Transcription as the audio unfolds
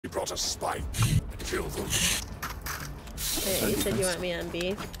We brought a spike. Kill them. Wait, you said you want me on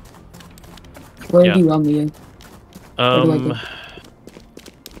B? Where do you want me in? I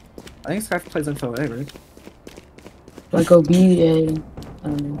think Skype plays info A, right? Do I go B, A? I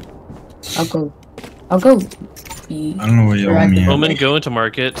don't know. I'll go B. I don't know where you want me. Omen, go into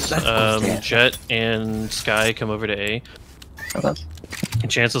market. Jet and Sky come over to A. Okay.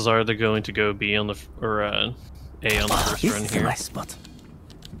 And chances are they're going to go B on the or A on the first run here.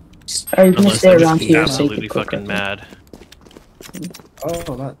 Are you gonna Unless stay they're around just here so you absolutely can cook fucking mad.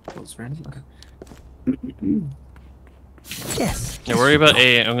 Oh, that was random. Okay. Yes. Yeah, worry about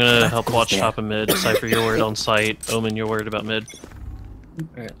A. I'm gonna help watch top and mid. Cypher, you're worried on site. Omen, you're worried about mid.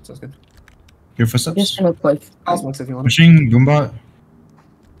 Alright, sounds good. Your I'm just footsteps. gonna play. I'll smoke if you want. Pushing Goombot.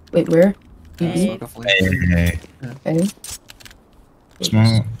 Wait, where? A. Hey. A?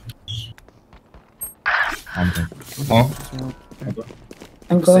 Small. Oh.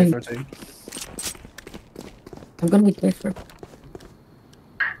 I'm going. I'm gonna be safer.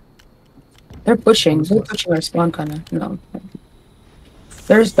 They're pushing. They're pushing our spawn, kinda. No.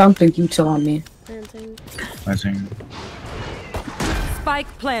 There's dumping util on me. Planting. I think. Spike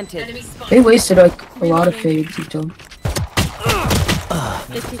planted. They wasted like a lot of fades util.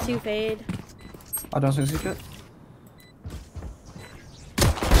 52 fade. I don't see it.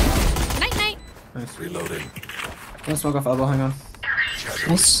 Night night. Nice. Reloading. Can't smoke off elbow, hang on.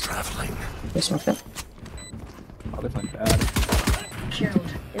 Nice. Traveling. They smoked it. Oh, they're playing bad.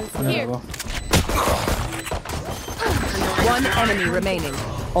 Inside here. Elbow. One enemy remaining.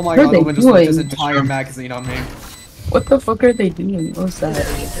 Oh my What are god, they Omen just put this doing? entire magazine on me. What the fuck are they doing? What was that?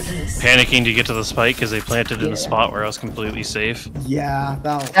 Panicking to get to the spike because they planted in a spot where I was completely safe. Yeah,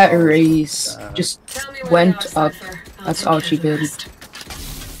 That race just went up. That's all she did.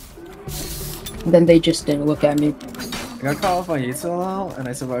 Then they just didn't look at me. I got caught off my Yizel now, and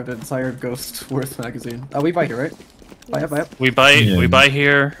I survived an entire Ghost Worth magazine. Oh, we buy here, right? Buy up. We buy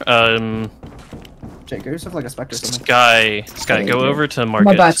here. Jake, get yourself like a Spectre or something. Sky, go over to My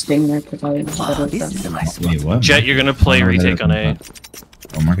market. bat's staying there because I Wait, what? Jet, you're gonna play retake on A.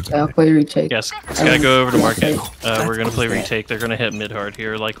 Oh, market's I'll play retake. Yes, Sky, go over to market. We're gonna play retake. They're gonna hit mid hard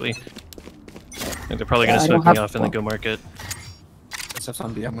here, likely. And they're probably gonna I smoke don't me have off and then go market. Steps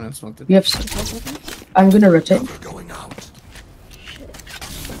on B, I'm gonna smoke it. You have. I'm gonna rotate. Going out.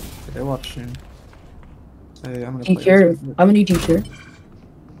 They're watching. Hey, I'm gonna You play here? this. How many do you here?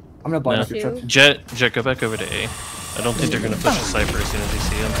 I'm gonna blind No. up your trip. Jet, go back over to A. I don't think they're gonna push a Cypher as soon as they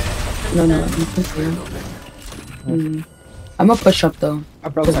see him. No. I'm gonna push up though. I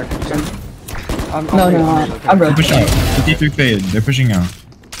broke her. I'm rotating. Push out. 53 fade. They're pushing out.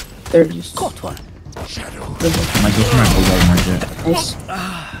 They're just. Might go for my bulldog market. Nice.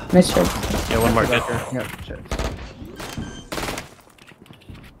 Nice try. Yeah, one market. Yeah, shit.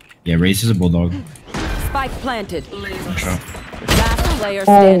 Yeah, Race is a bulldog. Spike planted. Push out. Last player Oh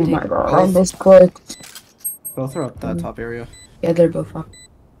standing. my god, I almost clicked. Both are up that top area. Yeah, they're both up.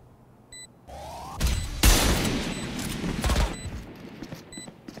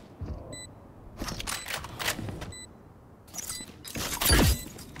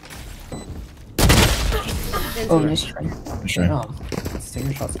 Oh, nice try. Push out.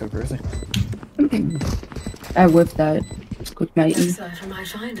 Stinger shots go crazy. I whipped that with my E.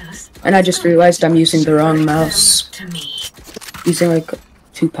 And I just realized I'm using the wrong mouse. Using like a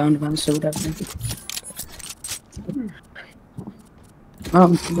 2-pound mouse or whatever.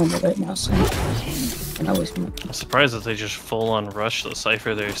 I'm on the right mouse. And I was I'm surprised that they just full on rush the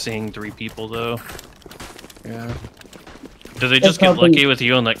Cypher. They're seeing 3 people though. Yeah. Did they just get lucky with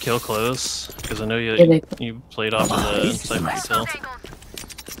you on that kill close? Because I know you played off of the Cypher kill.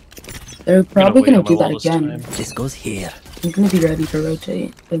 They're probably gonna do that again. This goes here. I'm gonna be ready to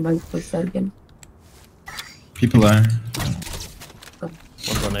rotate. They might push that again. People are.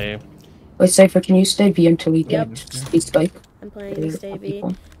 One's on A. Wait, Cypher, can you stay B until we get B spike? I'm planning to stay B.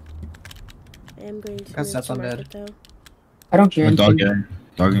 I am going to Got steps on market, bed. though. I don't hear One dog anything. guy.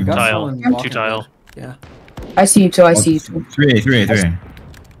 Dogging. Got Tile. someone 2 walking tile. mid. Yeah. I see you too, I see you too. 3A, 3A, 3A.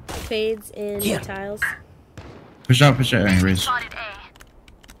 Fades in the tiles. Push out, Hey, Race.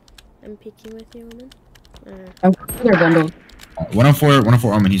 I'm peeking with you, woman. I'm they're bundled.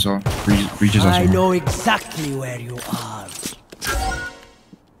 104 Omen, he saw. Breaches also. I know exactly where you are.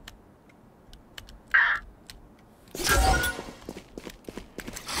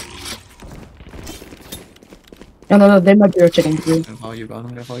 No, they might be rotating through. I'm gonna follow you, Bon. I'm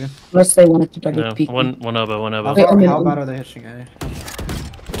gonna follow you. Unless they wanted to double No, peek. one elbow. How, Wait, how bad are they hitching A?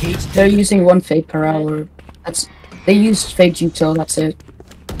 They're using 1 fade per hour. They use fade util, that's it.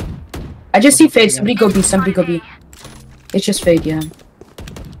 I just see fade, somebody go B. It's just fade, yeah.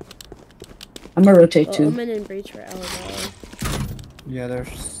 I'm gonna rotate Well, too. Omen and Breach were elbow. Yeah,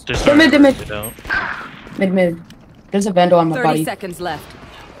 there's. Just They're mid, they're mid. rotate out. Mid. There's a vandal on my 30 body. seconds left.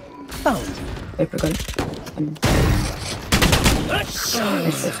 I forgot.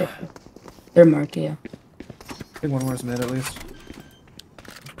 They're marked, yeah. I think one more is mid at least.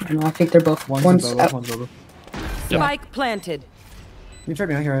 I know, I think they're both. One's in Bobo, one's Bobo. Spike planted. You try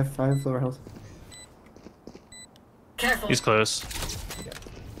behind here, I have lower health. He's close.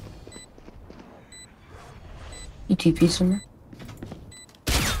 He TP somewhere.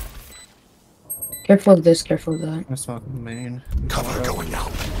 Careful of this, careful of that. I'm gonna smoke main. Cover going out.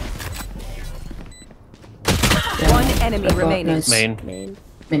 One enemy remaining. Nice. Main. Main.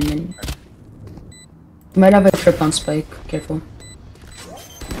 Min. You might have a trip on Spike, careful.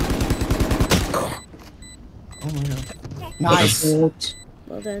 Oh my god. Nice! Ult.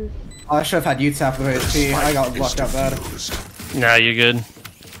 Well done. Oh, I should have had you tap the HP. I got blocked out bad. Nah, you good.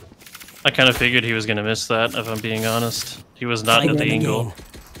 I kind of figured he was gonna miss that, if I'm being honest. He was not at the angle.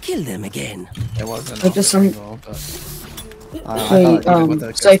 Kill them again. It wasn't. Wait, just some- Wait,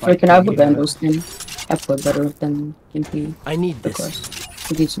 Cypher, can I have a Vandals then? I play better than MP. I need this. Request.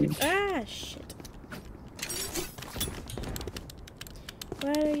 It needs me. Ah, shit.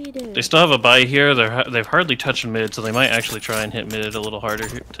 What are you doing? They still have a buy here. They've hardly touched mid, so they might actually try and hit mid a little harder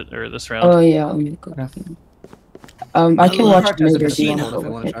or this round. Oh yeah, let me go. I can watch mid if you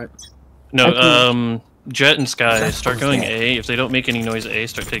want. Okay. No, Jet and Sky, start going A. If they don't make any noise A,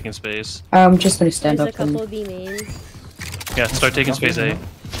 start taking space. I'm just gonna stand There's a up and couple B main. Yeah, start taking space A.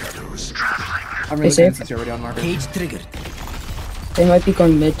 I'm really safe? good since you're already on marker. Cage triggered. they might be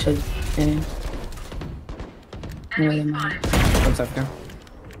going mid to. No, they might. One second.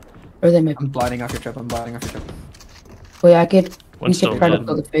 Or they might. I'm blinding off your trip. Wait, I could. One's We still could try to mid.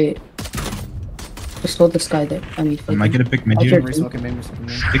 kill the fate. Just hold this guy there. I mean, I might get a pick mid I'll here. get- Resmoking main, resmoking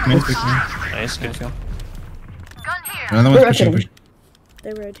main. Pick mid. Nice, good. Nice, yeah. Another They're one's pushing. rotating.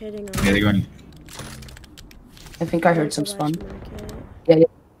 They're rotating on. Yeah, they're going. I think I heard There's a some watch spawn. market. Yeah.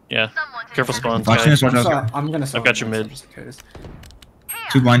 Yeah, careful spawn. Flashing Sky. is watch out. I'm gonna. I've got your mid. Just in case.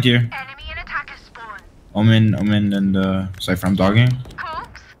 Two blind here. Omen, and Cypher. I'm dogging.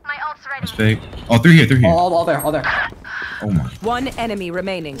 That's big. Oh, three here. All there. Oh my. One enemy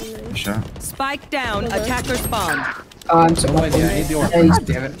remaining. Good shot. Spike down. Attacker spawn. Oh, I'm so Oh, wait, yeah, I need the orb. Nice.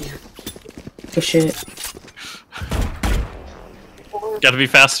 Damn it. Good shit. Gotta be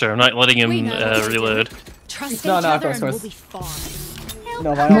faster. I'm not letting him reload. Trust No, each no, other of and course. we'll be fine.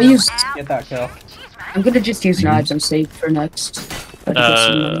 No, why I'm gonna don't use. get that kill? I'm gonna just use knives. I'm safe for next. Try to get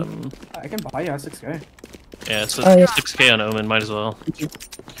some money. I can buy you a 6k. Yeah, it's a Oh, yeah. 6k on Omen. Might as well.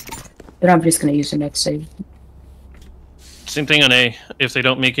 But I'm just gonna use the next save. Same thing on A. If they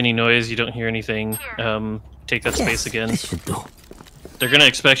don't make any noise, you don't hear anything. Take that space again. This should do. They're gonna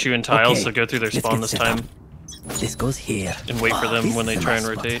expect you in tiles, Okay, so go through their let's spawn get this set time up. This goes here. and wait for them This when they is a try and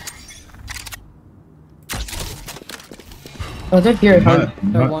nice spot. rotate. Oh, they're here. Hard.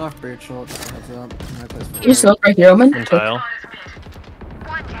 No, one off breach. So just heads up. My place for You just look right here, Omen. In tile.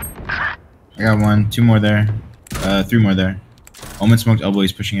 I got one. Two more there. Three more there. Omen smoked elbow.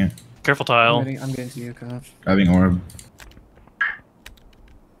 He's pushing it. Careful tile. I'm getting to you, Coach. Grabbing orb.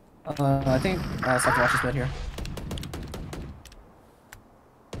 I think Seth Watch is dead here.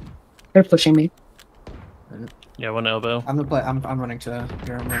 They're pushing me. Yeah, one elbow. I'm gonna play. I'm running to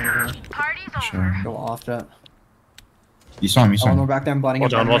here. I'm running here. Sure. Go off that. You saw him. You Oh, saw no, him. back there. I'm blinding. Well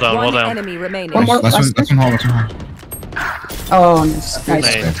done, well done, well One done. enemy remaining. One more. Last one. Last one hall. Last one hall. Oh, nice.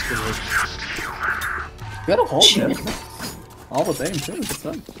 Nice. Nice. Good hold it. All the same too. Good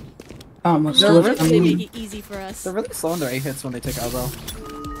stuff. Almost. They're Look, really- They I make mean, it easy for us. They're really slow in their A hits when they take elbow.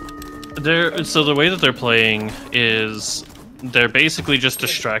 So the way that they're playing is they're basically just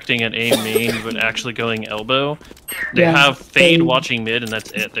distracting at A main, but actually going elbow. They Yeah, have Fade they- watching mid, and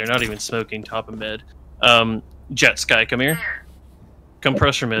that's it. They're not even smoking top of mid. Jet Sky, come here. Come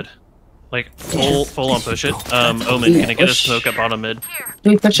pressure mid. Like full on push it. Omen, can I get a Push. smoke at bottom mid? do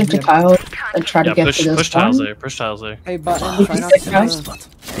we push into tile and try to Yeah, get push to this tiles one? there. Push tiles there. Hey, button. We Try can not take to. guys.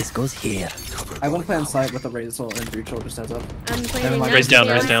 This goes here. I want to play on site with the Razor and breach. Just heads up. I'm planning mind. not Raise to down,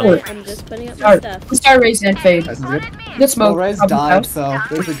 be raise on down. site. I'm just putting up my Start. stuff. We start raising and fade. That's good. Good Well, smoke. Ray's Probably died, out. so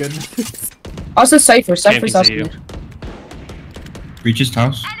those are good. Also, Cypher. Cypher's see also you. good. Breaches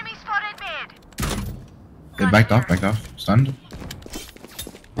house. They backed off. Stunned.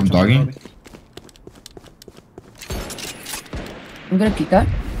 I'm dogging. I'm gonna peek that.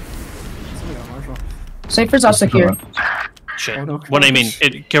 Somebody got Marshall. Cypher's also here. Shit. Oh, no, What I mean,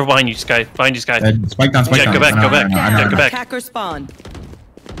 gosh. careful behind you, Sky. Behind you, Sky. Spike down. Spike Yeah, down. go back, I know, go back. I know, I Yeah, know. go back. Attacker spawn.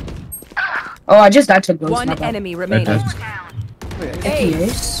 Oh, I just died to Ghost. One my bad. enemy remaining. Dead. Wait,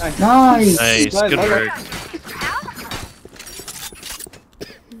 Yes. Nice. Nice, good work.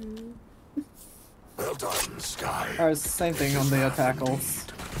 Well done, Sky. Alright, same thing on the tackles.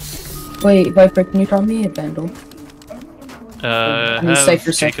 Wait, Viper, can you drop me a Vandal? Have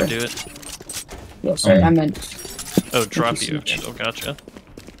Cypher, Jacob Cypher. do it. Yeah, sorry, I meant. Oh, drop Thank you. you so Oh, gotcha.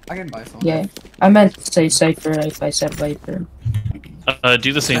 I can buy some. Yeah, I meant to say Cypher if I said Viper.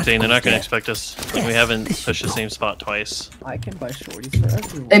 Do the same thing. They're not gonna expect us. Like, we haven't pushed the same spot twice. I can buy shorties for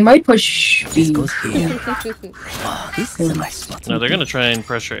everyone. They might push This B. goes here. Oh, this is a nice spot. No, they're gonna try and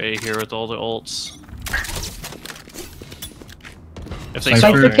pressure A here with all the ults. If they Cypher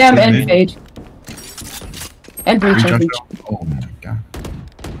Cypher start cam and and fade. And breach, Breach and on breach. shot. Oh my god.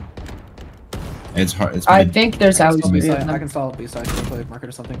 It's hard. It's I mid. think there's I always can three stall of B-side. I them. can stall B-side to play market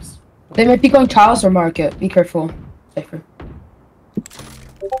or something. They might be going tiles or market. Be careful, Cypher.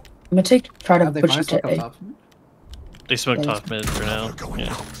 I'm gonna try to Have they push finally it to stuck up A. top? They smoke Yeah. top mid for now.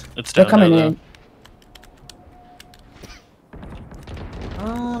 Yeah, it's They're down now coming though. in.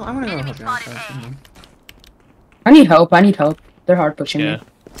 I'm gonna go hook down. I need help. I need help. They're hard pushing Yeah. me.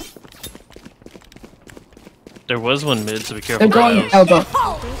 There was one mid, so be careful. They're going guys. elbow.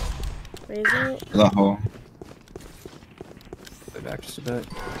 Raise it. That hole. Play back just a bit.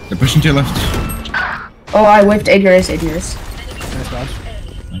 They're pushing to your left. Oh, I whiffed 8 years, 8 years. Nice dodge.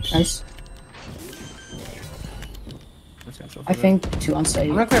 Nice. Nice. Let's go for I it. think 2 on site.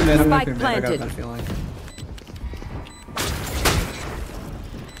 I'm gonna clear mid. I'm gonna Spike clear mid. I got a planted. bad feeling.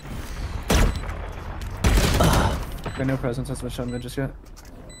 Got no presence. That's what shown mid just yet.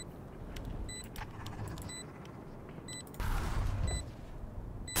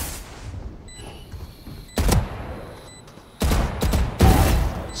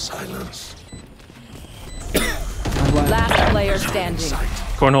 Silence. I'm blind. Last player standing.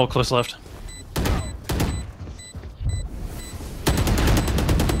 Cornhole close left. I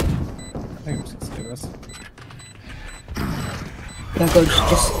think I'm just gonna do this. Yeah, go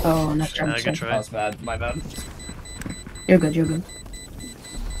just. Oh, nice job. Yeah, good Sorry. try. That was bad. My bad. You're good, you're good.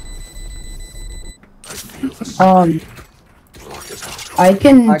 I feel the block it out. I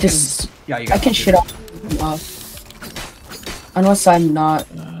can I can- just. Yeah, you I got can it. shit off them off. Unless I'm not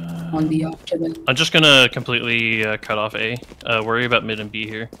on the option. Then. I'm just gonna completely cut off A. Worry about mid and B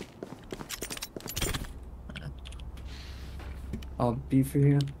here. I'll be for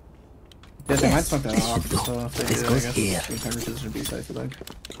you. Yeah, they might smoke that off. So if they This do, I goes guess here. we can position B side for them.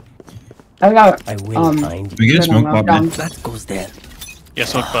 I got. I will find Can we you. get a smoke pop down. mid? That goes there. Yeah,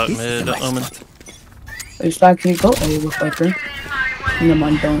 smoke bot This is mid, a nice Omen. spot. There's back. Can you go A with Viper? No,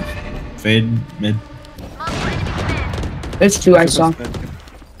 mine don't. Fade mid. There's 2 I saw. I'm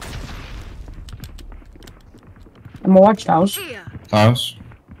gonna watch house. House.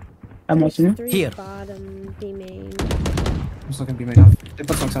 I'm watching it. 3 Here. bottom, B main. I'm just looking B main off. They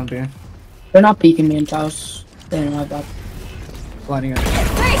put smokes on B. They're not peeking me in house. They don't have that. Blinding it.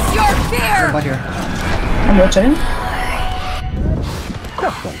 Face your fear! Blind here. I'm watching.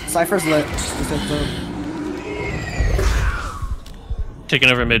 Cypher's lit. Just hit the... Taking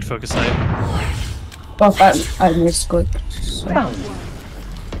over mid, focus side. Fuck, I missed quick. So.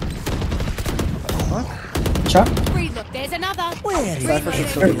 Shot. Look, there's another. Where is Cypher should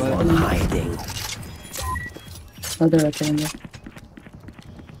still be lit. everyone hiding? Another right there in there.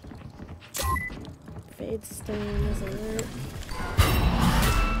 Fade stone is alert.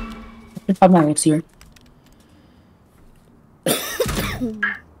 I have my legs here.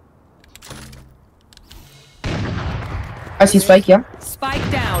 I see Spike, yeah. Spike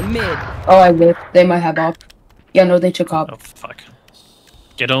down mid. Oh, I whipped. They might have op. Yeah, no, they took op. Oh fuck.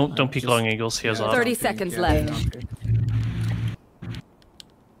 Yeah, don't peek long angles. He has Yeah, off. 30 don't peek. seconds Yeah, left. don't peek.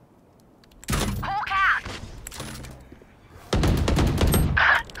 Oh,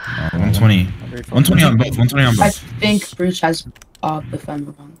 120. 120 on both. 120 on I both. think Breach has op if I'm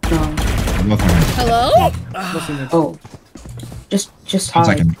wrong. No. Both on mid. Hello? Listen, it's- Oh. Just 1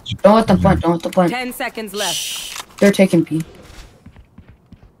 hide. second. Don't let them plant. Don't let them plant. 10 seconds left. They're taking P.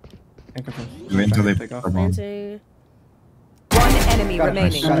 can't confirm. Wait until they Take off. are bomb. Planting. One enemy Got it.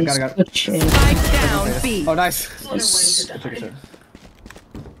 remaining. Got it, Nice. got it. Good shit. Spike down B. Oh, nice. Nice. I took a shot.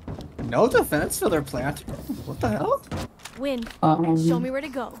 No defense for their plant. What the hell? Win. Show me where to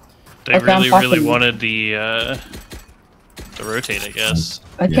go. They I found really fucking- wanted the rotate, I guess.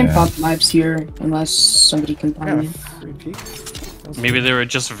 I can Yeah. pop vibes here unless somebody can I find got a me. free peek. That was Maybe good. they were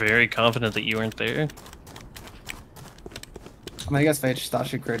just very confident that you weren't there. I mean, I guess Fade just thought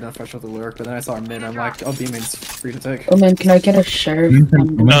she'd create enough pressure with the lurk, but then I saw her mid. I'm like, oh, B-main's free to take. Oh man, can I get a sheriff?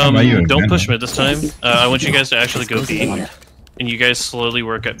 How about you? Don't Again? push mid this time. I want you guys to actually go Goes B, here. and you guys slowly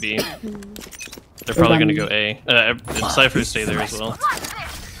work at B. They're probably gonna go A. And Cypher stay there as well.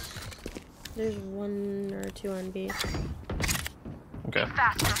 There's 1 or 2 on B. Okay.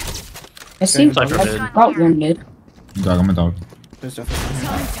 I see. Cypher I mid. got one mid. Dog, I'm a dog. There's definitely.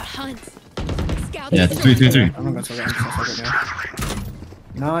 Time to hunt. Scout Yeah, this it's 3, 3, 3. I'm not gonna start now.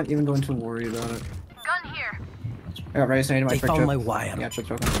 Not even going to worry about it. Gun here. I got Ray saying my They quick found trip. my wire. Yeah, trip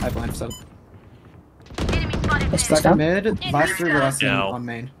choking. I blind set. Enemy spotted. Let's mid. stop. Mid, last through last Yeah. on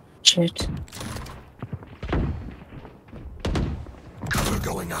main. Shit. Cover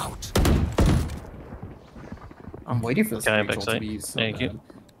going out. I'm waiting for this Guy control to backside. be so Thank you. bad.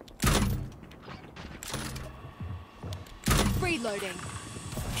 Reloading.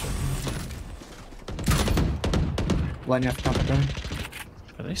 Line, you have to count them.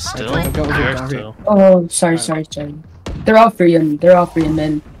 Are they still go there? down here. Still? Oh, sorry. They're all free and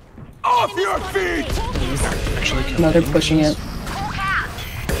then Off your feet! Actually, no, they're pushing it.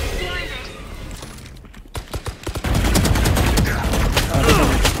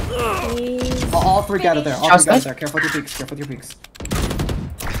 All three got it there. All Just three got it us? there. Careful with your peeks. Careful with your peeks.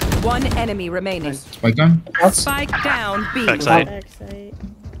 One enemy remaining. Nice. Spike down? That's Spike down B. Backside. Backside.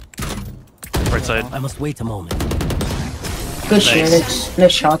 Right side. I must wait a moment. good shit. It's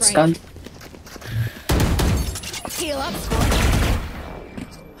nice shots done. Heal up.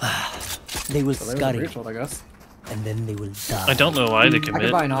 They will So there's a scurry, ritual, I guess. and then they will die. I don't know why they I can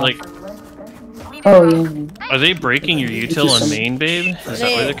commit. buy an off. Like, Oh yeah. are they breaking your util on main, babe? Is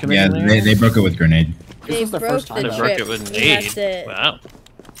that why they're Yeah, committing there? they broke it with grenade. This They was the broke first the time They that- broke trip. it with We nade. have to- Wow.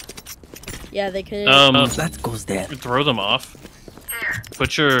 Yeah, they could. That goes there. Throw them off.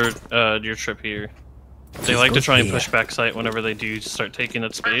 Put your trip here. They like to try and push back site whenever they do start taking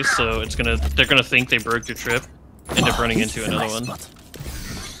that space, so they're gonna think they broke your trip, end up running into another one.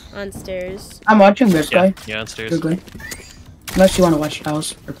 On stairs. I'm watching this Yeah, guy. yeah, downstairs. You're good. Unless you want to watch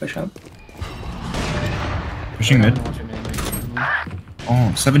house or push up. Pushing mid.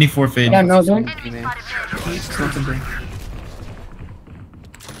 Oh, 74 fade. Yeah, no, they're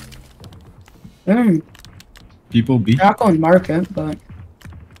People B. not going market, but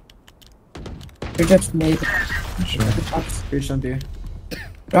they're just made. Sure. Reach them, dude.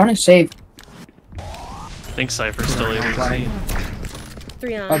 They're on a save. I think Cypher's still able to see.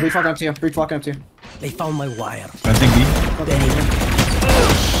 3 on. Breach walking up to you. Breach walking up to you. They found my wire. I think B.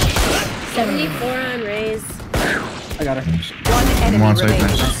 74 on Raze. I got her. One enemy on site, remaining.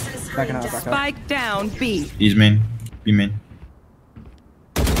 nice. Backing out, back out. Spike down B. E's main. B main.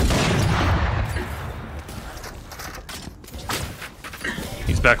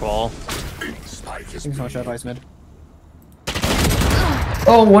 He's back wall. Thanks so much, advice mid.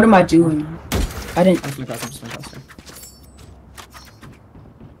 Oh, what am I doing? I didn't. I'm swing past, I'm swing past.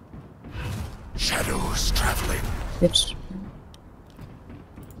 Shadows traveling. It's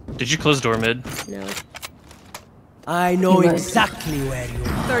Did you close door mid? No. I know Right. exactly where you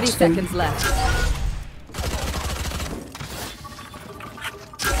are. 30 seconds left.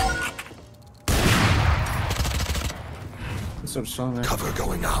 It's so strong there. Cover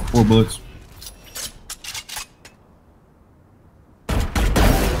going out. 4 bullets.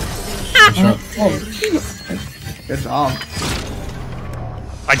 Shot. Good job.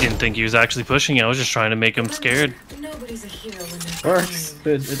 I didn't think he was actually pushing. I was just trying to make him scared. Nobody's a hero when they're Works.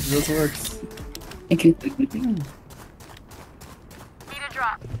 Good. It just works. thank you. Need a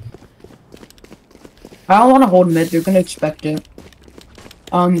drop. I don't want to hold mid. They're gonna expect it.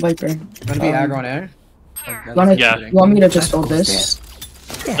 Viper. Gonna be aggro on air. Yeah. You want me to just hold this?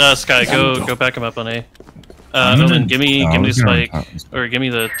 Sky, go back him up on A. I'm gonna- Omen, give me Oh, the he's gonna spike, top. or give me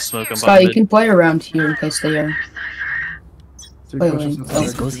the smoke on Sky, bottom you mid. can play around here in case they are. Three Wait, pushes wait. and This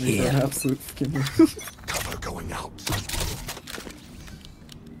stuff. goes here. Absolute fucking. Cover going out.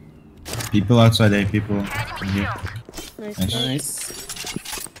 People outside A. People. in here. Nice. Nice.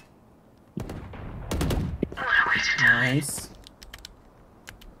 Nice. Nice.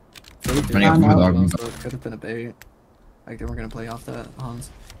 Running up from the dog. So it could have been a bait. Like they were gonna play off that Hans.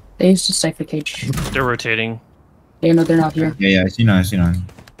 They used to Cypher cage. They're rotating. They know they're not here. Yeah, I see none. I see none.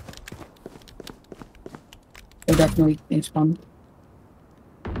 They're definitely in spawn.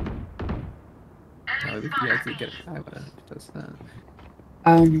 Yeah, I could get. I would have does that.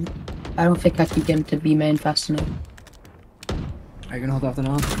 I don't think I could get into B main fast enough. Are you gonna hold off the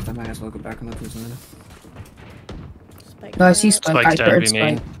knob? I might as well go back on the cruise minute. Spike No, I see trap. Spike. Spike's I down heard B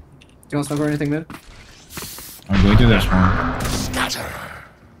main. Spike. Do you want smoke or anything mid? I'm going through their spawn. Scatter.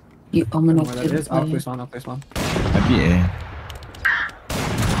 You, I'm I don't gonna know where that is. I'll play spawn. I'll play spawn. I'd be A.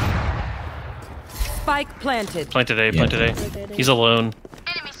 Spike planted. Planted A, planted A. Rotating. He's alone.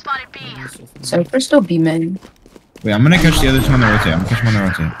 Enemy spotted B. Cypher still B main. Wait, I'm gonna catch the other two on the rotate. I'm gonna catch them on the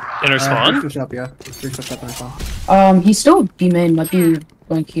rotate. Inner spawn? Breach up, yeah. Breach up inner spawn. He's still B main, might be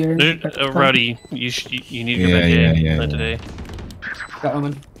blank here. Rowdy, you need to go back in today. Got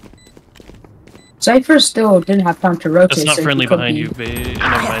Omen. Cypher still didn't have time to rotate. That's not so friendly he could behind be- you, babe.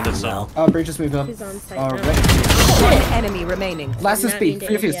 Never mind, that's not. Breach just moved up. He's on site Right. now. One enemy remaining. Last is Not B. being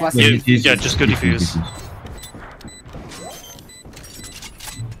Free defuse. dead Last Yeah, is B. yeah, just go defuse.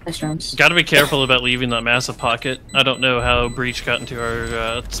 Nice rounds. Gotta be careful about leaving that massive pocket. I don't know how Breach got into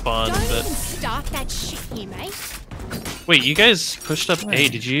our spawn, Don't even but... start that shit here, mate. Wait, you guys pushed up A,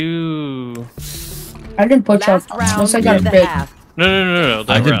 did you... I didn't push up. Last round Once I of got a the bit. half. No,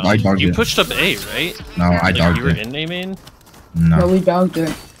 that I did- round. I dogged You it. pushed up A, right? No, I Like, dogged you were it. in A main? No, No. we dogged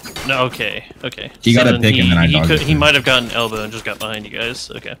it. No, okay. He got a then pick and then I dogged it. He might have gotten elbow and just got behind you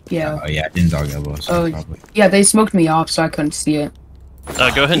guys. Okay. Yeah. Oh yeah, I didn't dog elbow, so Oh, probably. yeah, they smoked me off, so I couldn't see it. Go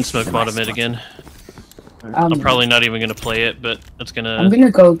ahead and smoke bottom mid again. I'm probably not even gonna play it, but it's I'm gonna,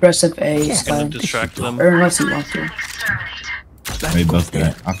 gonna go aggressive A. it's gonna So. distract them. Or unless you want to. We both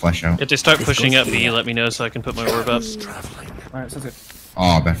good. I'll flash out. If they start pushing up B, let me know so I can put my orb up. Alright, sounds good.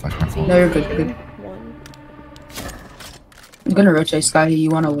 Oh, bad flash, my fault. No, you're good, you're good. One. I'm gonna rotate Sky. You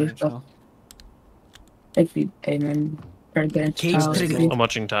wanna leave? Chill. Take the A man. Try to get into Cage tiles. trigger. I'm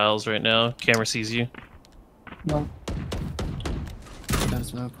watching tiles right now. Camera sees you. No. Down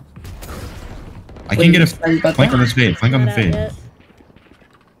smoke. I can get a Sorry about flank that. on the fade. Flank on the Not out fade. yet.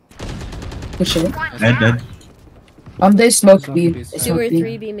 Good shit. Dead. They smoked B. Two They 2 or smoked B.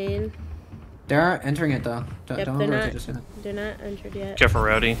 3 B main. They're entering it though. Don't, Yep, don't they're rotate not. just in it. They're not entered yet. Careful,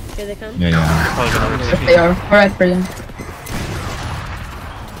 Rowdy. Here they come. Yeah. Probably gonna If rotate. they are. Alright for you.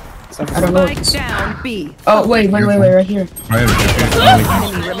 I don't know. Spike down B. Oh, wait, right here. Right.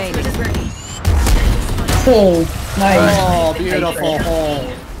 Enemy remaining. Oh, nice. Oh, beautiful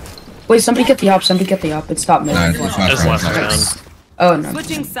hole. Wait, somebody get the op, It's top mid. Nice. It's That's last last round. round. Oh, no.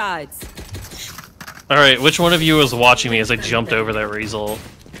 Switching sides. Alright, which one of you was watching me as I jumped over that result?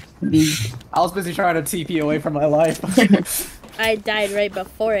 B. I was busy trying to TP away from my life. I died right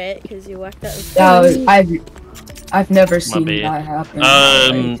before it because you walked out. I've never seen bad. that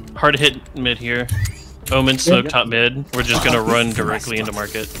happen. Hard hit mid here. Omen smoke top mid. We're just gonna run directly into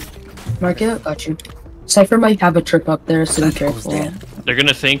market. Market, got you. Cypher might have a trip up there, so be careful. They're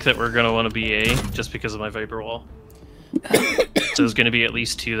gonna think that we're gonna want to be A just because of my Viper wall. So there's gonna be at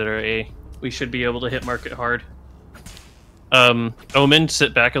least 2 that are A. We should be able to hit market hard. Omen,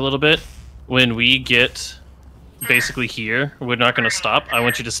 sit back a little bit. When we get basically here, we're not gonna stop. I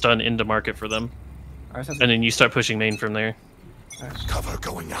want you to stun into market for them. Alright, sounds And then you start pushing main from there. Cover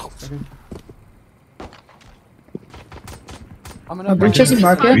going out. I'm gonna Breach is in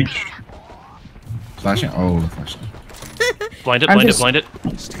market. Reach. Flashing. Oh, flashing. Blind it, I'm blind just- it, blind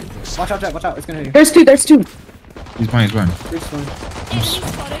it. Watch out, Jet, watch out. It's gonna hit you. There's two. He's blind. Breach one. Enemy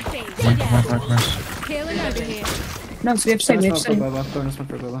spotted B. Flash. Healing over here. No, so we have same, Bonus one for Boba. Bonus one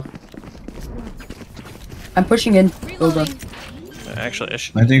for Boba. I'm pushing in. Reloading. Boba. Actually, I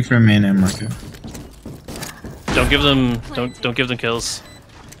should. I think for main and market. Don't give them. Don't give them kills.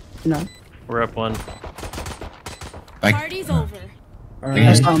 No. We're up 1. Party's over. Alright.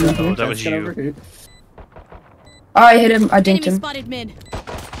 Nice combo. Oh, that was Get you. over here. Oh, I hit him. I dinked Enemy him. spotted mid.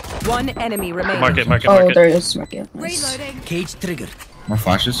 One enemy remaining. Market. Oh, there he is. Market. Nice. Reloading. Cage trigger. More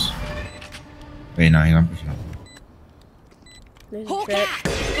flashes. Wait, no, he's not pushing up. There's a Hawk trip. out.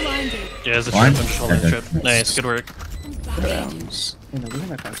 Blinded. Yeah, there's a Blind? trip. I'm just holding the Yeah, trip. that's- Nice, good work. Rounds. Hey, no, we have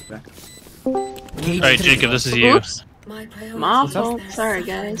my pass back. Cage Alright, trigger. Jacob, this is you. Oops. My fault. Sorry,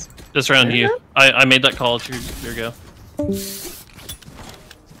 guys. This round, you. I made that call. It's your go.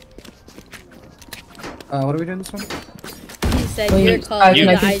 What are we doing this one? You said Wait, your call I- to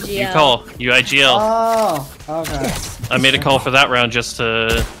I the think- IGL. You call. You IGL. Oh, okay. I made a call for that round just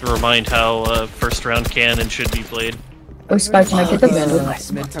to remind how first round can and should be played. Oh, Sky, can I get the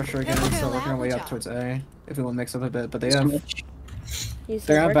bandit? Mid pressure again, so working our way up towards A. If we will mix up a bit, but they have You said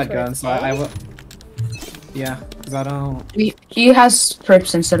they're gonna work bad towards guns, so I A? will. Yeah, because I don't. He has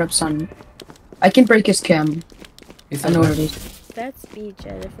trips instead of sun. I can break his cam. He's I know what it is. That's B,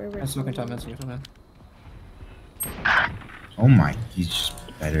 Jed, if we're I'm smoking top, working. I'm smoking top. Oh my, he's just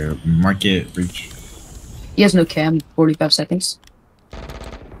better. Market reach. He has no cam. 45 seconds. There's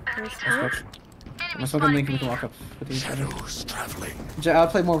Let's smoke. I'm smoking link and we can walk up with each other. Shadows traveling. I'll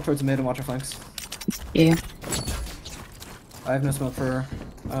play more towards the mid and watch our flanks. Yeah. I have no smoke for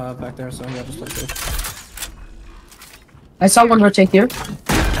back there, so yeah, just play safe. I saw one rotate here.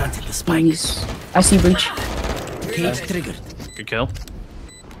 Planted the spike. He's... I see breach. Cage triggered. Good kill.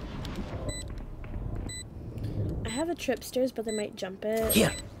 I have a trip stairs, but they might jump it.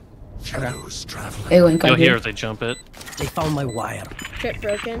 Here. Shadows traveling. A link You'll on hear here. if they jump it. They found my wire. Trip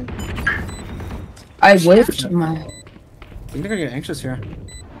broken. I whiffed my. You're gonna get anxious here.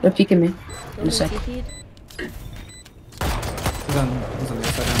 They're peeking me. In a One sec. TP'd. He's on the other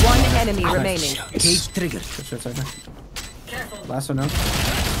side. One enemy remaining. Cage triggered. Good shit, side there. Last one, no.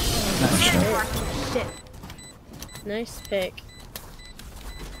 Shit. Nice pick.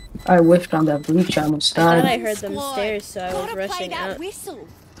 I whiffed on that breach. I almost I thought I died. heard them stairs, so I was Gotta play rushing that out. whistle.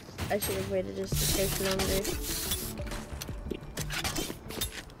 I should have waited just a second longer.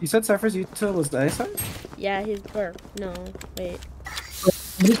 You said Cypher's util was the A side? Yeah, he's no, wait.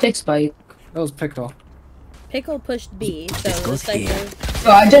 Who takes spike? That was Pickle. Pickle pushed B, so This the goes here. Cypher.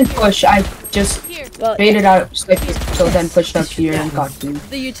 No, I didn't push. I just Here. Well, baited out so then pushed up here and got me.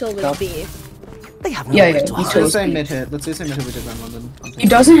 the util was B. They have Yeah, nowhere yeah, to me hide. too. Let's say mid hit. Let's say mid hit we did run one then. He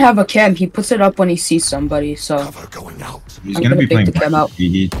doesn't have a cam. He puts it up when he sees somebody. So Cover going out. He's I'm gonna be gonna playing pick the cam market. out.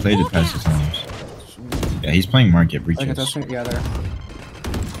 He played it past his times. Yeah, he's playing market I think breaches. that's yeah, there.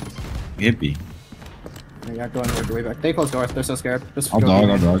 Hippie. Yeah, go and work your way back. They close doors. They're so scared. Just I'll go dog, in.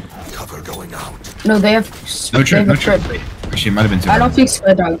 I'll dog. Cover going out. no, they have No they trip, have no a trip. Actually, it might have been too I don't hard. think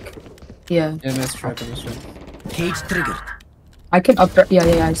so. Dog. Yeah, Yeah, miss trap, miss trap. Cage triggered. I can up. Yeah,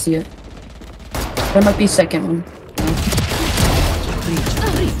 I see it. There might be second one.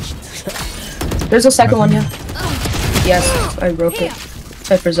 There's a second one, yeah. Yes, I broke it.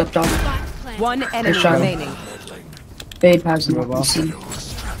 Cypher's up top. One enemy shot him. remaining. Fade has no Well. PC.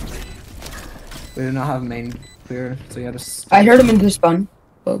 We do not have main clear, so yeah, just. I heard him in this spawn.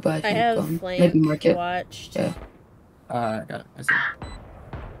 Oh, but I think, have maybe flank market. watched. Yeah. Got it. I see.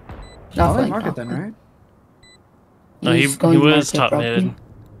 Not Oh, flank. market then, right? No, he He's going was market, top probably. mid. He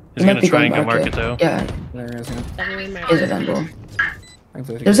He's might gonna be try and going go market though. Yeah, There he is. Yeah. Definitely there's a market. vandal. I can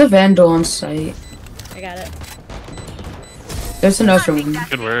play with There's you. a vandal on site. I got it. There's another one.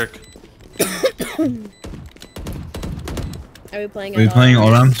 Good work. Are we playing? Are we at playing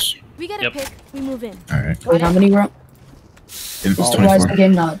all rounds? We get a Yep. pick. We move in. Alright. Wait, how many rounds? It's Why is 24. the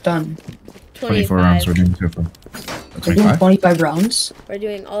game not done? 24 rounds we're 25. doing so far. We're doing 25? 25 rounds? We're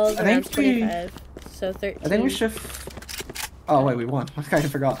doing all of the I think rounds we- 25. So 13. I think we should. Oh wait, we won. I kind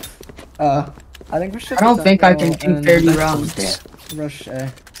of forgot. I think we should. I don't think I can do 30 rounds. Rush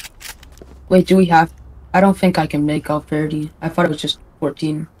A. Wait, do we have... I don't think I can make all 30. I thought it was just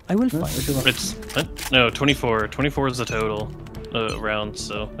 14. I will No, find. we should look. It's no 24. 24 is the total rounds,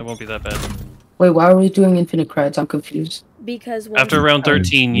 so it won't be that bad. Wait, why are we doing infinite creds? I'm confused. Because when After round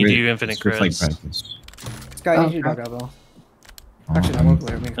 13, you Wait, do infinite it's with, like, creds. practice. Sky, you should Okay. dog out though. Actually, that won't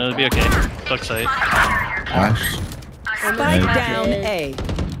clear me. It'll be okay. Duck sight. Flash. I'm Spike Right. down A.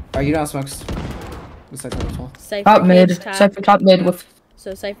 Alright, you don't have smokes. Besides that as well. Cypher Top mid. cage top. Cypher top mid with...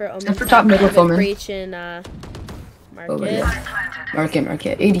 So Cypher Omen. Cypher top mid with Omen. Breach in Over market. here.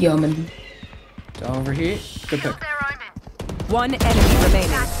 Market. 80 Omen. Don't overheat. Good pick. One enemy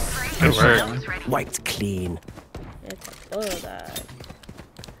remaining. Good work. Wiped clean. It's all that.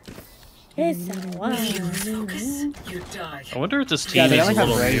 It's a wild. I wonder if this Yeah, team they is a only have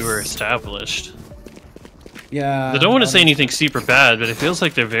little Raze. newer established. Yeah. I don't want to say anything super bad, but it feels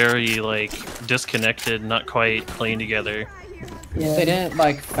like they're very like disconnected, not quite playing together. Yeah. They didn't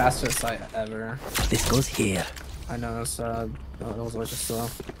like fastest site ever. This goes here. I know it's it was always just slow.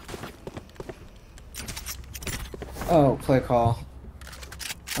 Oh, play call.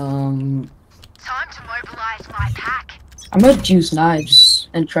 Time to mobilize my pack. I'm gonna use knives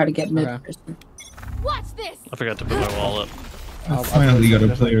and try to get mid. Okay. What's this? I forgot to put my wall up. I finally got a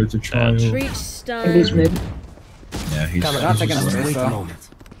player to trial. Breach Maybe stun. he's mid. Yeah, he's Come on, not taking a just- space Wait a though. moment.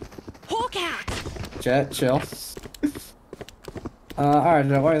 Hawk out. Jet, chill. Alright,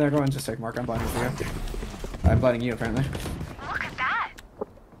 while they're going, just take mark. I'm blinding for you. I'm blinding you apparently. Look at that.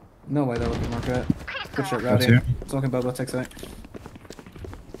 No way they're looking market. Good shit, That's Rowdy. here. Talking Bobo takes it.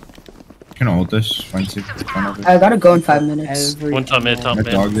 Can I hold this? Find two. One of it. I gotta go in 5 minutes. One top mid, top I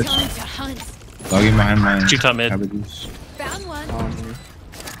mid. dog this. Time to hunt. Dogging behind my Two top mid. cabbages. Found one.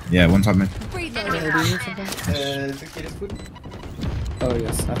 Yeah, one top mid. Breathe Oh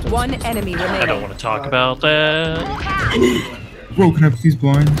yes. After One enemy I don't remaining. want to talk about that. Bro, can I please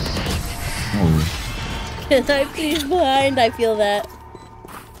blind? Oh, Can I please blind? I feel that.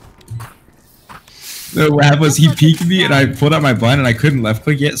 the what was he peeked me and I pulled out my blind and I couldn't left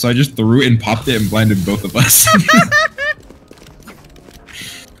click it, so I just threw it and popped it and blinded both of us.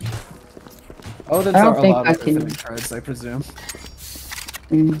 Odins I don't are think allowed I with can- infinite cards, I presume.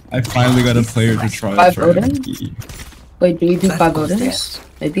 I finally got a player to try. 5 try to Odins? beat. Wait, do you do That 5 goes Odins?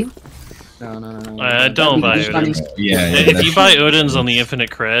 Maybe? No. Don't buy That'd be Odins. Yeah, yeah. If you that's- buy Odins on the infinite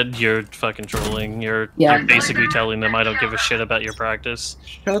cred, you're fucking trolling. You're basically telling them I don't give a shit about your practice.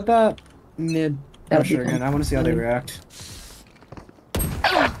 Showed that mid That'd be pressure again. I want to see how they react.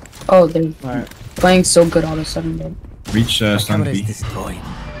 Oh, they're Alright. playing so good all of a sudden, though. Reach My stun camera is B. destroyed.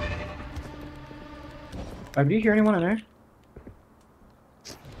 Do you hear anyone in there?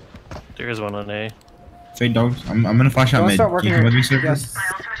 There is one on A. Fade dogs. I'm gonna flash out Don't mid. start Can working you come with me, with sir? Yes.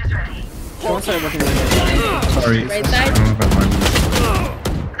 Don't start working with Sorry. Right I side. don't know if I marked.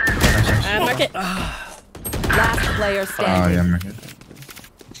 Mark it. Last player Oh standing. yeah, mark it.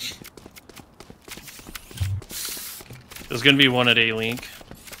 There's gonna be one at A link.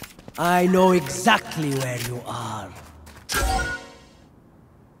 I know exactly where you are.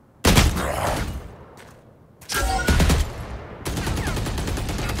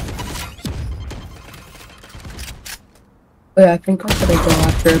 Wait, I think I'm gonna go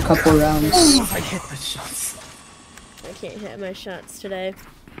after a couple rounds. I hit the shots. I can't hit my shots today.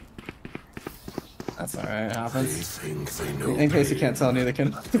 That's alright, it happens. They think they know In case you can't tell, neither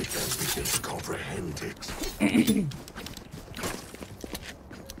can. they can't begin to comprehend it.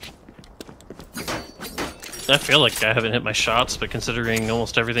 I feel like I haven't hit my shots, but considering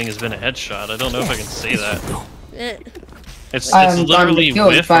almost everything has been a headshot, I don't know if I can say that. Eh, It's I haven't gotten literally a kill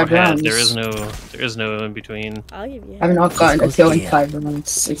in whiff or 5 head. rounds. There is no in between. I'll give you. I've not gotten a kill in 5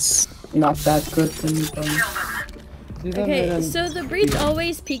 rounds. It's not that good for me, though. Okay, so the breach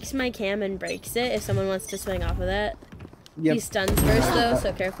always peeks my cam and breaks it if someone wants to swing off of that. Yep. He stuns first though,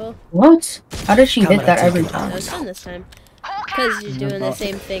 so careful. What? How does she hit that every time? No stun this time. Because you're doing the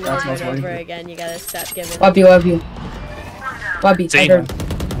same thing over and over again. You gotta stop giving. Wabby, Wabby. Wabby, I Same. heard.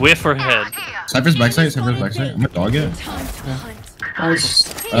 Whiff or head. Cypher's backside, Cypher's backside. I'm a dog it.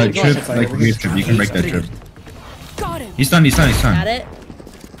 Nice. Trip, like weird trip. You can break that trip. Got him. He's stunned, he's stunned, he's Got stunned. it.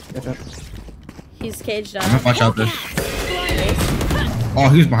 Yep, yep. He's caged I'm gonna off. flash out this. Nice. Oh,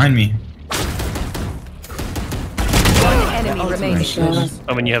 he was behind me. One enemy remaining.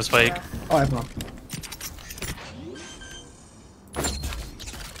 Oh, when you have spike. Oh, I have one.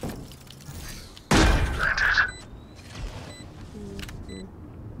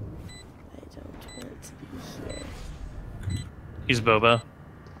 I don't want to be here. He's Boba.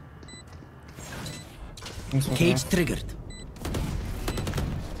 Cage triggered.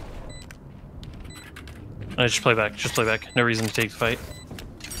 Just play back. Just play back. No reason to take the fight.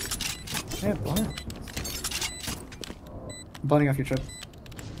 Yeah, blind. Blinding off your trip.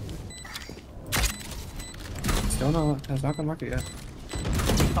 Still not, has not gone market yet.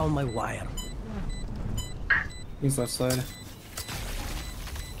 Found my wire. He's left side.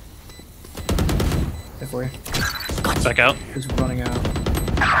 Hit for you. Back out. He's running out.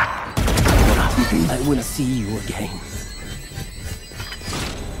 I will see you again.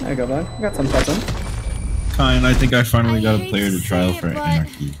 There you go, bud. You got some present. Fine, I think I finally got a player to trial for but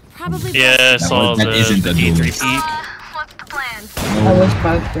Anarchy. probably Yeah, I saw that isn't the a D3 duel. peak. What's the plan? I was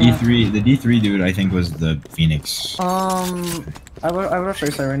back there. D3, the D3 dude, I think was the Phoenix. I would have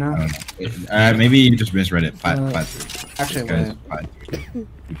face that right now. Maybe you just misread it. Actually, Guys, wait.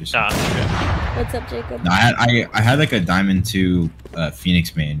 you just, Ah, What's up, Jacob? no, I had like a Diamond 2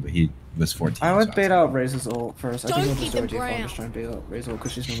 Phoenix main, but he was 14. I would so bait out Raze's ult first. I think Don't we'll keep just do a them default. brown. Just try and bait out Raze ult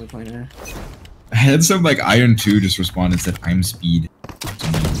because she's normally playing her. I had some like Iron 2 just respond and said, I'm speed.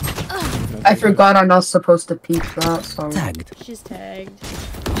 I forgot I'm not supposed to peek that, sorry. Tagged. She's tagged.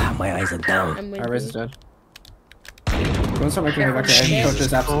 Ah, my eyes are down. I'm with Alright, Raze is you. dead. Go and start making her back to Jesus Coach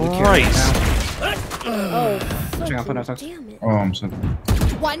is absolutely killing Christ. right Oh, now. Check out, put out fucking touch. damn it. Oh, I'm so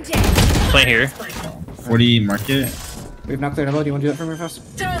One day. plant here. 40 market. We've not cleared hello. Do you want to do that for me first?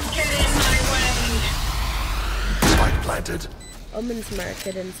 Spike planted. Omen's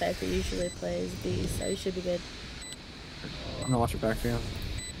market and Cypher usually plays B, so you should be good. I'm gonna watch your back for you.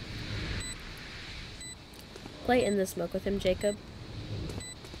 Play in the smoke with him, Jacob.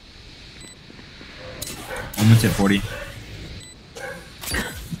 Almost hit 40.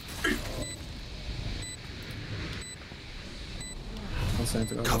 I'll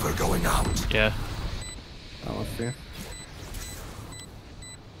send it over. Cover going out. Yeah. I'll watch for you.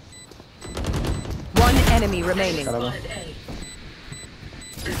 One enemy remaining. Got over.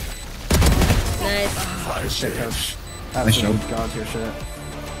 Nice. Fire Shit, sale. Coach. Nice job. Absolute god tier shit.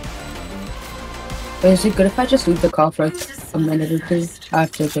 Wait, is it good if I just leave the call for like a minute or two? I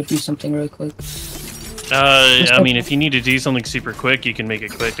have to go do something really quick. I mean, if you need to do something super quick, you can make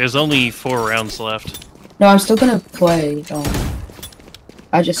it quick. There's only 4 rounds left. No, I'm still gonna play.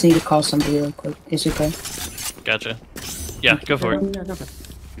 I just need to call somebody real quick. Is it okay? Gotcha. Yeah, go for it. Yeah, go for it.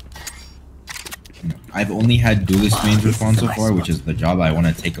 I've only had duelist mains respond so far, which is the job I want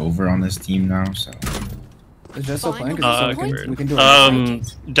to take over on this team now, so. Is Jess still playing? 'Cause Weird. we can do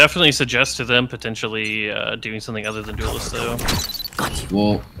it. Definitely suggest to them potentially doing something other than duelist though.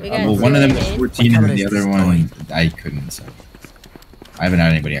 Well, We got one of them was two 14 and the My other camera is one I couldn't, so. I haven't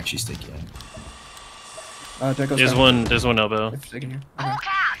had anybody actually stick yet. Draco's There's coming. one elbow. If you're here.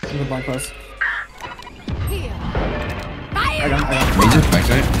 Okay. In the blind close. Here. I got him. Razor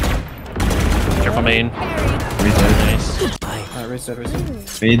backside. Careful main. Razor. Nice. Raise dead.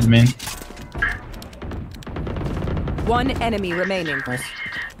 Fades main. One enemy remaining. Nice.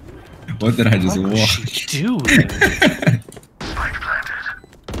 What did I just What walk? is she doing?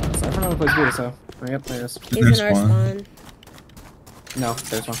 Cypher never plays good, so. Yep, there it is. He's in our spawn. No,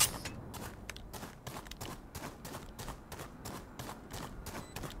 there's one.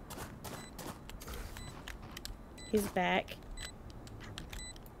 He's back.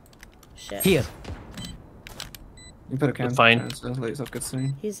 Shit. Here. You put a cam. Fine. So let yourself get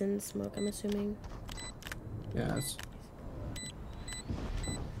seen. He's in smoke, I'm assuming. Yeah, it's.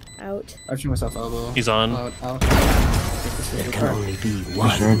 Out. I've shown myself elbow. He's on. Out. There can only be one.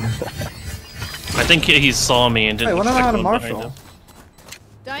 I think he saw me and didn't Wait, what about a expect one behind Marshall? him.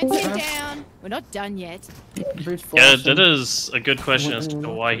 Don't sit down. We're not done yet. Yeah, that is a good question as to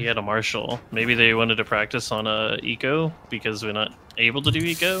why he had a Marshall. Maybe they wanted to practice on a eco because we're not able to do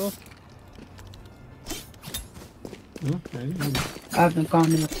eco. Okay. I haven't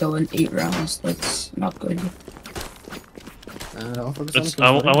gotten a kill in 8 rounds. That's not good. I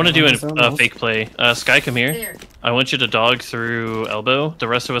want to do a fake play. Sky, come here. I want you to dog through elbow. The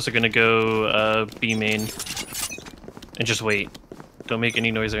rest of us are gonna go B main and just wait. Don't make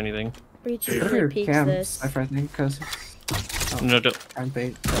any noise or anything. Breach Go to usually your peeks cam, this. Cypher, I think, because. No, don't. And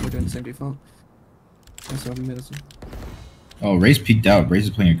bait. That we're doing the same default. That's what we made us. Oh, Ray's peeked out. Ray's is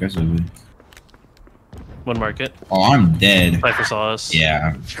playing aggressively. One market. Oh, I'm dead. Cypher saw us.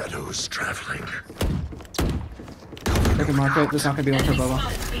 Yeah. Shadows traveling. Take a market. There's not gonna be one for Boba.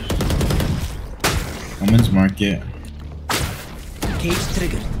 Woman's market. Cage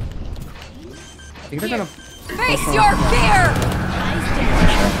triggered. I think they're gonna. Face your fear!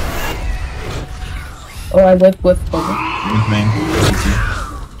 Oh, I live with Boba. With main.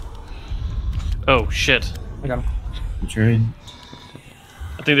 Oh shit. I got him. Trade.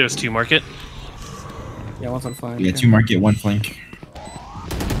 I think there's 2 market. Yeah, one's on fire. Yeah, 2 market, 1 flank.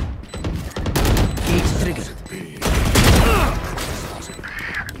 Cage triggered.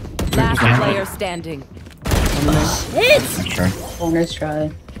 Last player standing. Hit! Sure. Oh, nice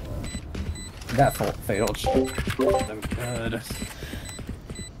try. That failed. Good.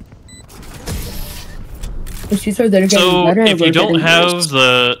 It's either they're getting So better or if you we're don't getting have worse.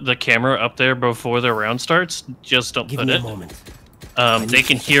 the camera up there before the round starts, just don't Give put me a it. moment. They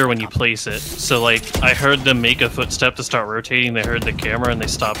can hear when you place it. So like, I heard them make a footstep to start rotating. They heard the camera and they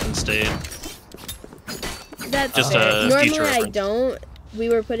stopped and stayed. That's Just fair. a Normally future I reference. don't. We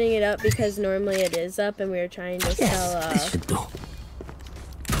were putting it up because normally it is up and we were trying to sell This should do.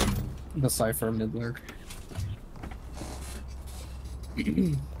 The Cypher mid lurk.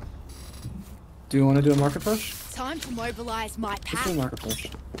 Do you want to do a market push? Time to mobilize my Let's pack. do a market push.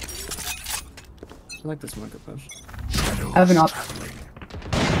 I like this market push. I have an op.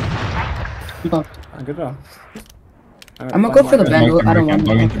 Good job. I'm gonna go for the Vandal. I don't want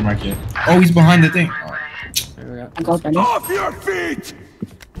I'm to. to market. Oh, he's behind the thing. Oh, There we go. I got Vandal. Off your feet!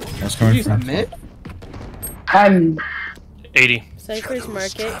 that's coming Use from mid? I'm. 80. Cypher's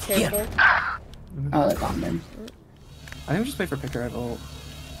market, careful. Oh, I got him. I think we just wait for Picker at ult.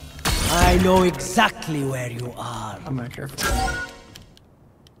 I know exactly where you are. I'm not careful.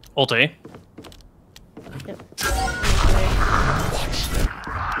 Ult A. Yep.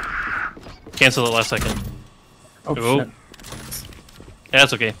 Cancel it last second. Oh, Oh. shit. Yeah,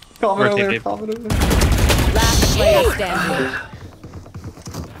 that's okay. Comment Birthday earlier, babe. comment earlier. Last player standing.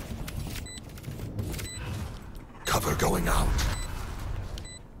 Cover going out.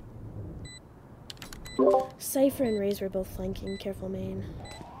 Cypher and Raze were both flanking. Careful, main.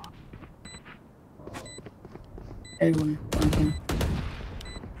 Everyone. Okay.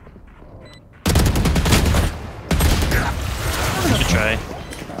 Good try.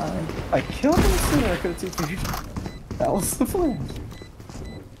 I killed him sooner. I could have TP'd. That was the plan.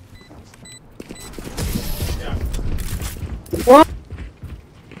 What?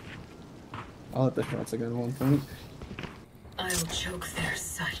 I'll hit the shots again at one point. I'll choke their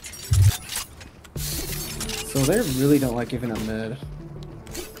sight. So they really don't like giving up mid.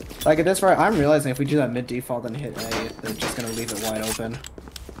 Like at this rate, I'm realizing if we do that mid default and hit A, they're just gonna leave it wide open.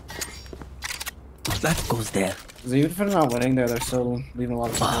 That goes there. So even if they're not winning there, they're still leaving a lot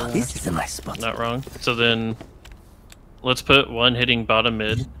of people Ah, there. this is a nice spot. Not wrong. So then, let's put one hitting bottom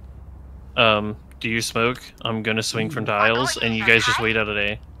mid. Do you smoke? I'm gonna swing from dials, and you guys just wait out of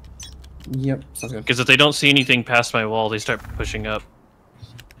A. Yep, sounds good. Because if they don't see anything past my wall, they start pushing up.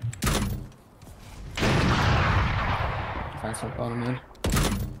 Find some bottom mid.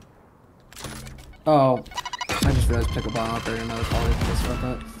 Oh, I just realized pick a bomb out there and another probably pissed about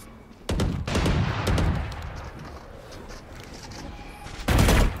that.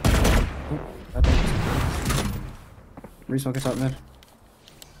 Resmoke us up mid.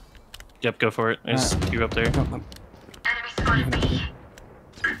 Yep, go for it. There's two up there.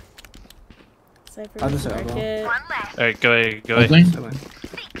 Cypher I'll just say market. Alright, go away, go away. Link's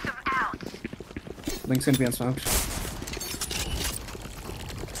gonna be unsmoked.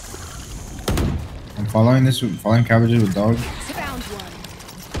 I'm following this with following cabbages with dog.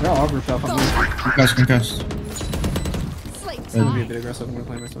 They're all grouped up on me. Concussed. Gonna be a bit aggressive. I'm gonna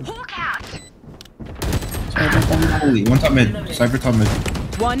play myself. Holy, one top mid. Cypher top mid.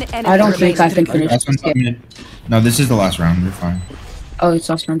 One enemy I don't think I can finish Last one this top game. mid. No, this is the last round. We're fine. Oh, it's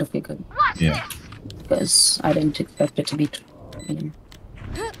last round. Okay, good. Yeah. Because I didn't expect it to be.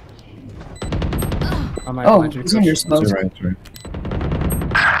 I might Oh, find you. it's in your smoke. That's right. That's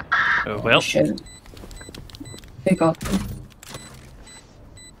right. Oh, well. Shit. Pick up.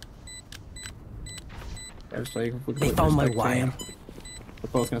 I just like, They found my wire. We're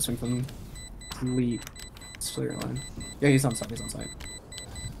both gonna swing from leap. Still your line. Yeah, he's on site. He's on site.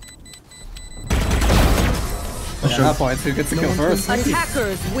 Yeah, at that point, who gets to kill first?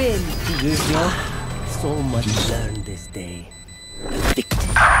 Attackers win. GG's, yo. So much learned this day.